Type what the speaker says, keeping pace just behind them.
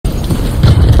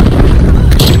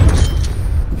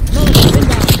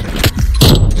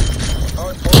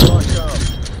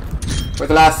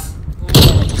glass.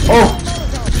 Oh!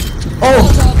 Oh!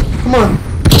 Come on!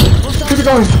 Keep it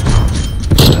going!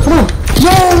 Come on!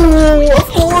 No! Of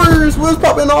course! What's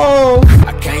popping off?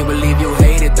 I can't believe you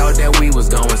hated, thought that we was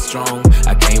going strong.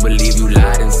 I can't believe you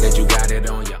lied and said you got it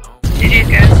on your own. GG's,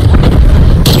 guys.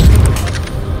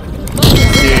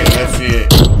 Let's see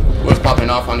it. What's popping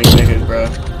off on these niggas, bro?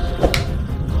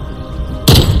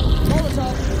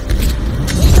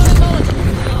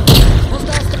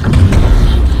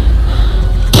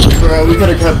 Bro, we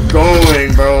could've kept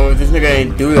going, bro. This nigga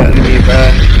ain't do that to me,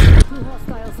 bro.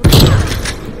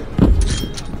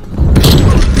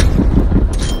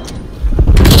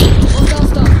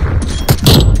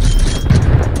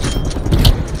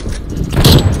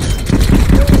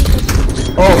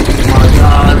 Oh my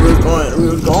god, we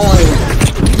were going.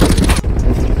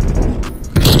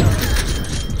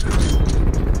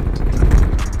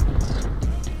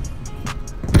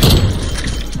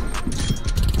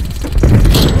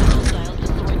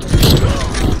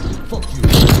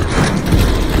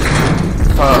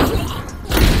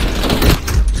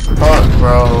 Fuck,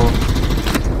 bro.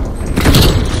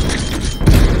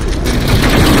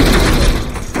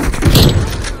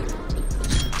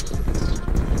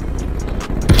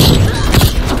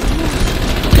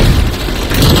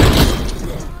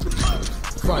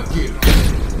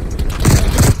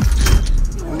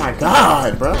 Oh my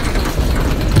god, bro.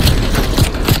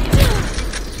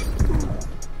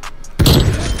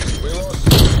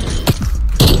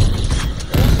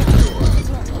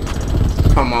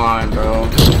 Come on, bro.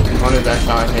 When did that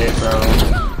shot hit, bro?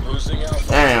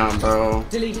 Damn, bro.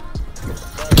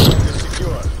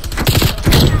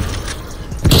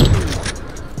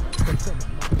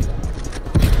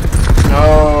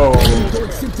 No.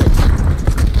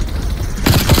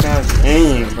 Fuck ass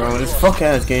game, bro. This fuck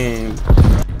ass game.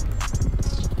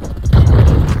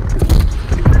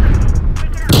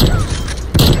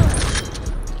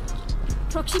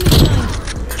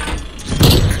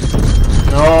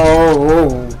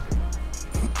 No.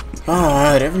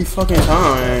 God, every fucking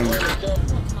time.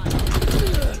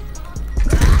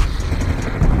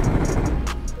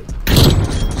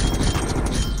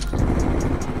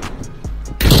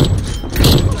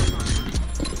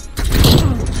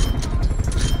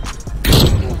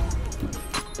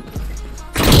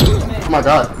 Oh my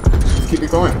god. Let's keep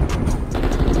it going.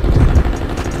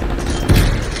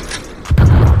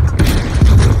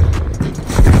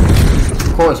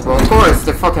 Of course, bro. Of course.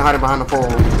 They're fucking hiding behind the pole.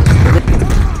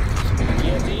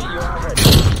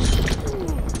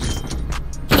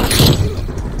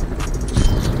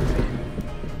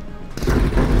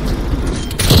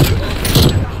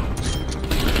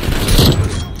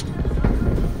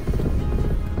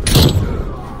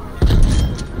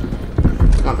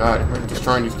 Oh my god, we're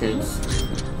destroying these kids.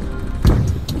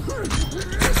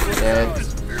 Dead.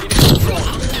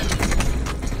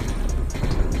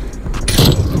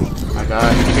 Oh my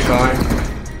god, keep it going.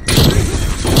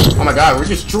 Oh my god, we're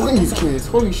destroying these kids.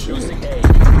 Holy shit.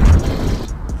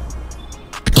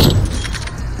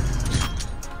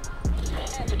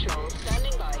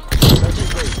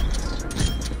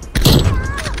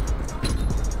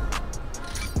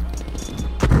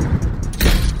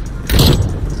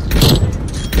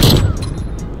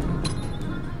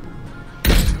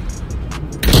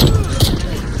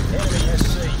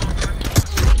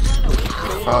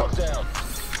 Fuck.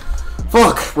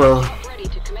 Fuck, bro.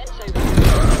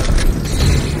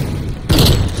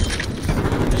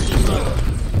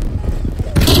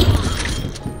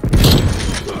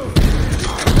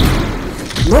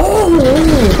 No,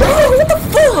 bro, what the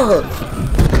fuck?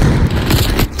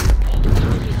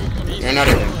 You're not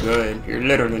even good. You're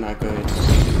literally not good.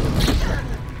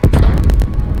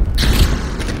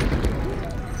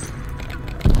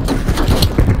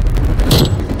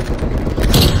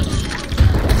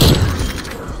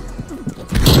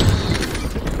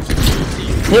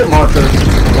 Hit marker.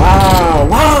 Wow,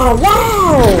 wow,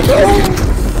 wow, bro.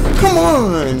 Come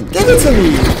on, give it to me.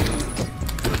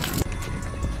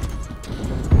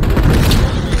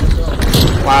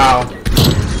 Wow.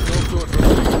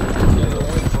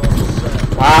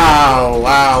 Wow,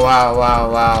 wow, wow, wow,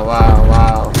 wow, wow,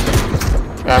 wow.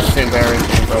 That's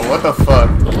embarrassing, bro. What the fuck?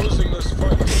 Losing this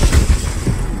fight.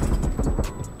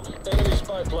 Enemy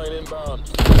spy plane inbound.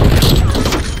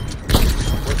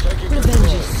 We're taking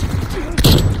control.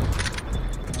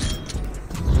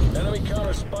 Enemy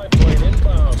counter spy plane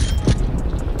inbound.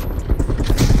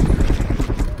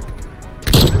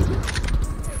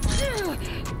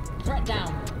 Threat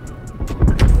down.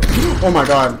 Oh my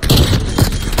god.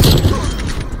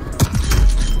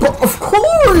 But of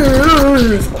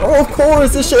course! Of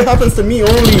course, this shit happens to me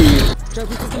only.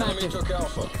 Enemy took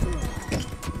Alpha.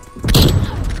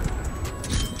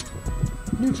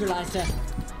 Neutralized her.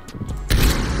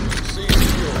 See you.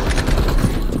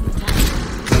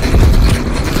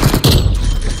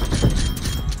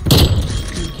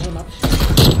 You came up short.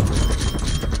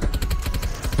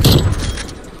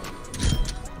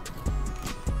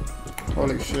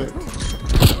 Holy shit.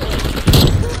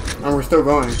 And we're still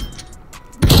going.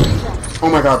 Oh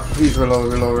my god, please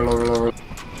reload, reload, reload, reload.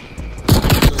 It's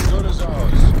as good as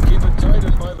ours. Keep it tight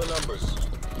and mind the numbers.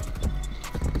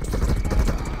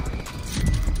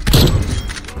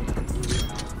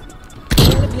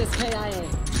 All appears KIA.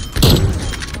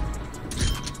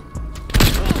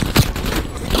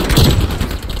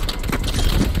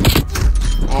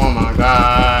 Oh my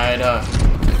god.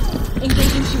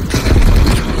 Engaging shoot.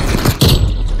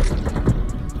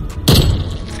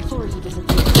 Authority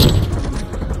disappeared.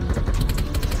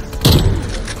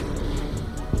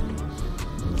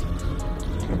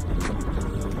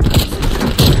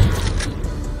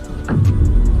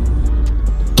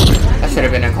 That should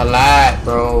have been a collide,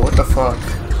 bro. What the fuck?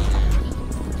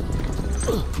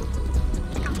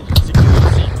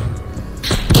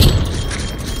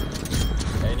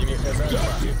 Enemy has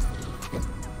Alpha.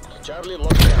 Charlie,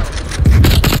 lock down.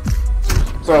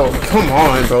 Bro, come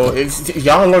on, bro. It's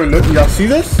y'all look. Y'all see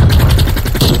this?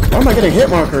 Why am I getting hit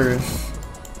markers?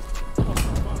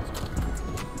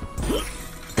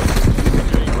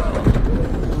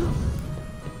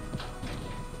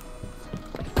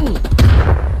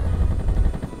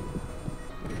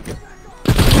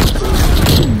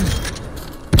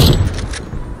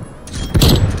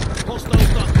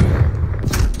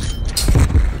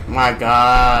 My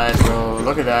god, bro.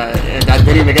 Look at that. And I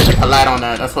didn't even get the collide on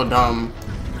that. That's so dumb.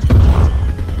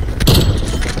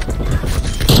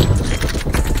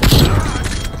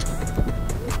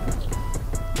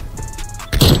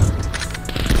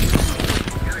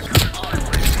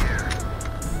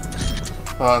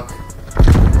 Fuck.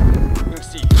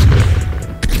 See.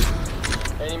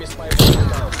 Enemy spy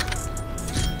down.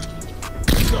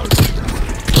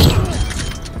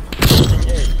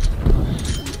 Engage.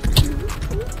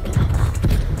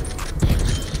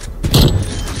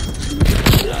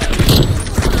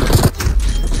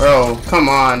 Bro, come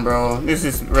on, bro. This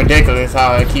is ridiculous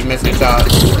how I keep missing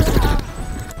shots.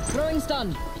 Throwing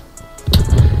stun.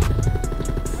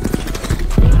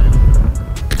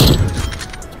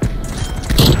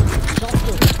 Shots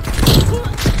good.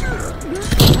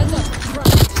 Heads up.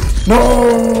 Front. No,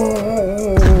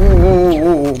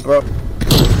 bro.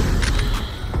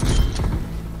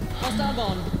 Hostile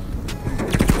bomb.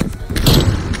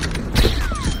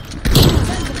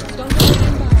 Don't go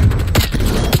inbound.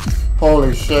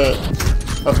 Holy shit.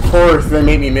 Of course they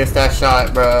made me miss that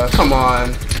shot, bro. Come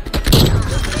on.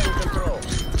 Control.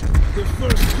 The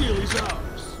first kill is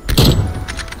ours.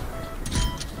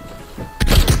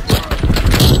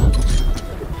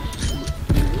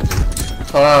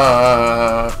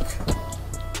 Fuck.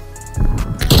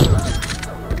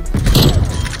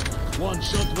 One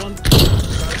shot, one.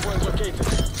 Hard point located.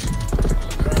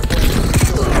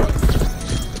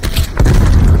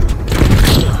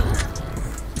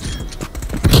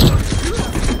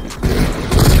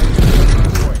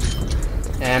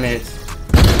 Damn it.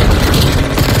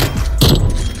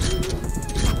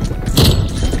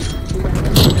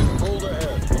 Hold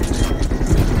ahead.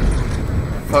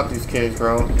 Fuck these kids,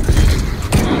 bro.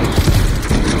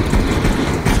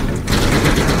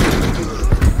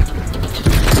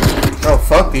 Bro,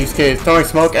 fuck these kids. Throwing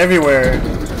smoke everywhere.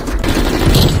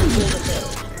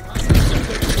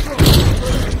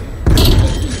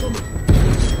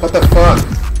 What the fuck?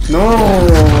 No!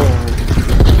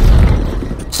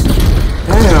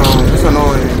 Damn, this is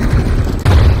annoying.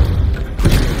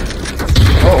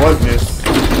 What was this? I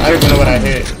don't even know what I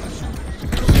hit.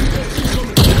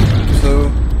 Two.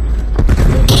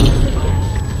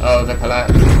 Oh, the collab.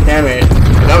 Damn it.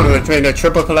 That would have been a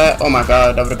triple collab. Oh my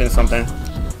god, that would have been something.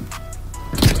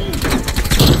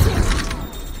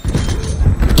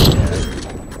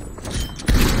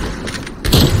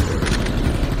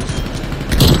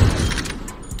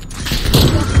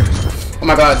 Oh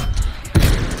my god.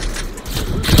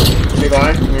 Keep it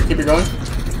going. Can we keep it going?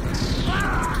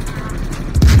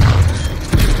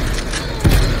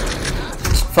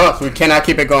 Fuck, we cannot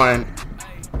keep it going.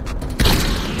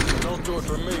 Don't do it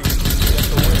for me.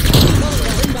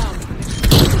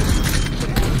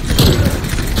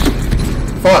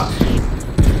 Fuck.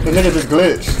 The nigga just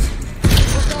glitched.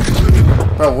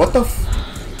 Bro, what the f...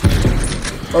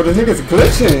 Oh, the nigga's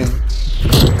glitching.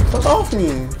 Fuck off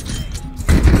me.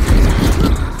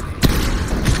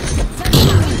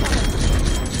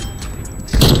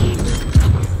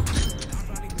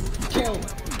 Kill.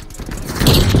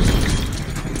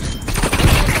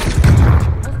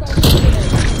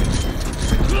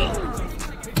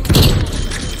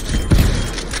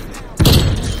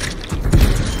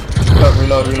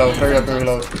 reload, reload. Hurry up and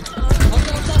reload.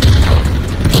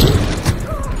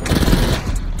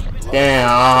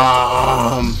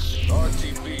 Damn.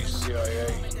 RTB,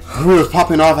 CIA. We were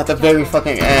popping off at the very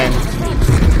fucking end.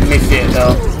 Missed it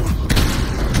though.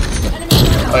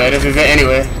 Oh yeah, this is it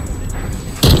anyway.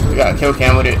 We got a kill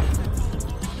cam with it.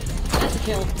 That's a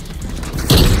kill.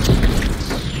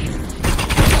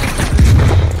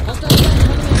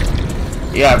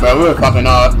 Yeah, bro, we were popping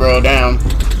off, bro. Damn.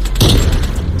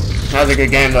 That was a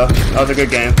good game though. That was a good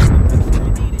game.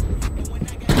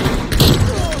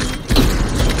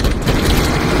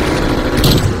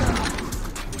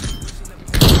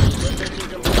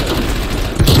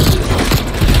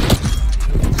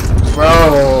 Bro,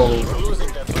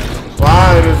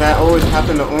 why does that always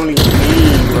happen to only me?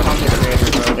 Bro, content creators,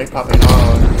 bro, they popping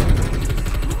off.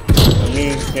 Me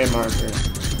hit marker.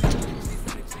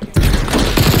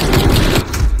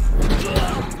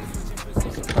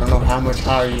 I don't know how much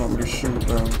higher you want me to shoot,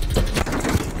 bro.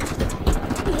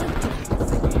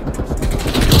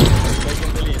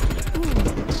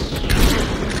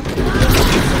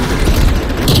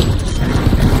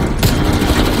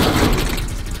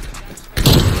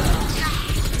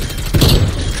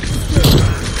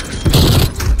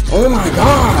 Oh my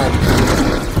god!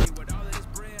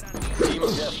 Team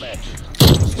deathmatch.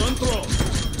 Stun throw.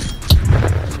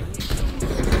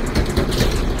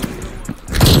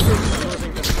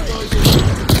 Losing the fight.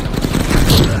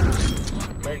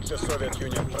 Make the Soviet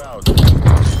Union proud. Be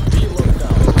locked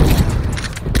down.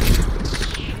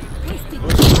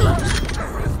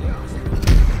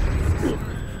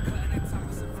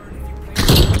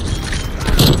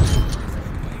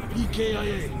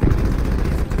 EKIA.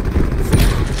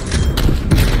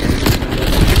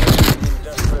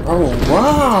 Oh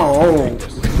wow! Oh.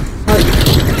 Like,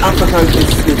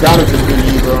 Africans, you gotta just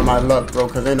believe, bro, in my luck, bro,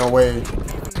 cause ain't no way.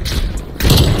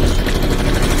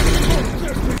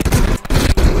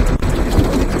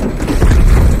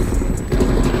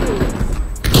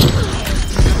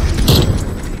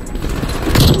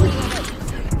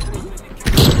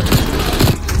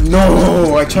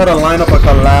 No, I tried to line up a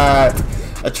collab.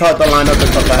 I tried to line up a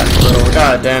collab, bro.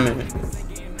 God damn it.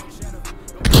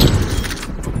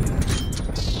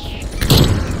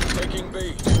 Taking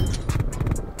B.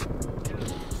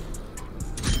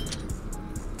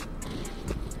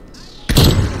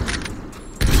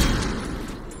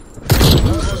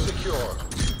 Bravo secure.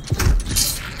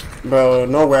 Bro,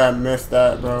 no way I missed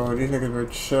that, bro. These niggas were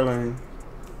chilling.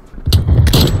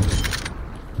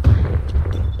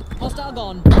 Hostile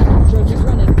gone. Trojan's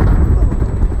running.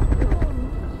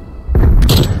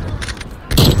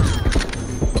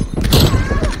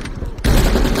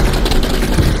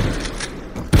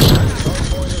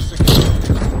 Hardpoint is secure.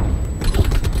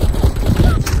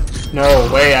 No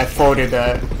way I folded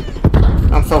that.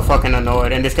 I'm so fucking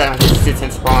annoyed, and this guy just sits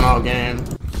and spawn all game.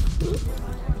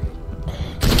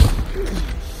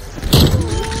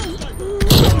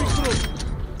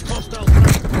 Hostile.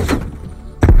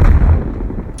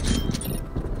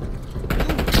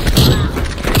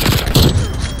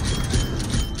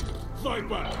 Fight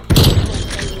back.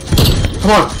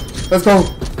 Come on, let's go.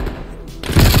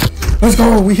 Let's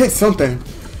go, we hit something.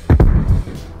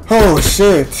 Oh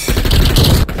shit.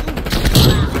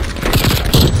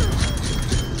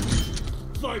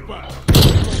 Fight back.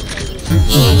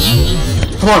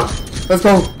 Come on, let's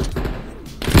go.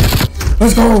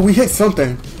 Let's go, we hit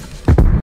something.